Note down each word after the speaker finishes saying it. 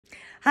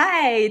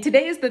Hi,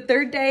 today is the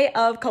third day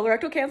of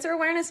Colorectal Cancer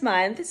Awareness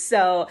Month,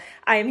 so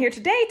I am here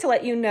today to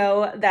let you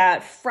know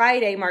that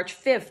Friday, March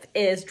 5th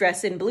is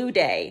Dress in Blue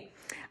Day.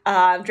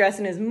 Dress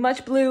in as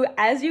much blue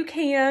as you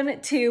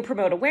can to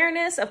promote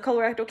awareness of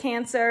colorectal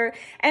cancer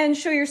and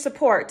show your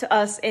support to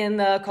us in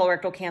the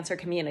colorectal cancer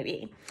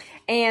community.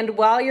 And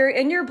while you're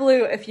in your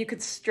blue, if you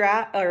could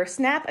snap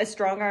a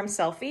strong arm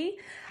selfie,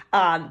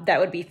 that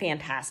would be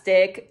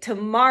fantastic.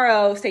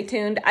 Tomorrow, stay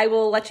tuned. I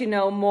will let you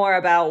know more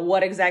about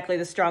what exactly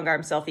the Strong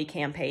Arm Selfie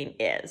campaign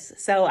is.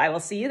 So I will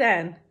see you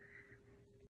then.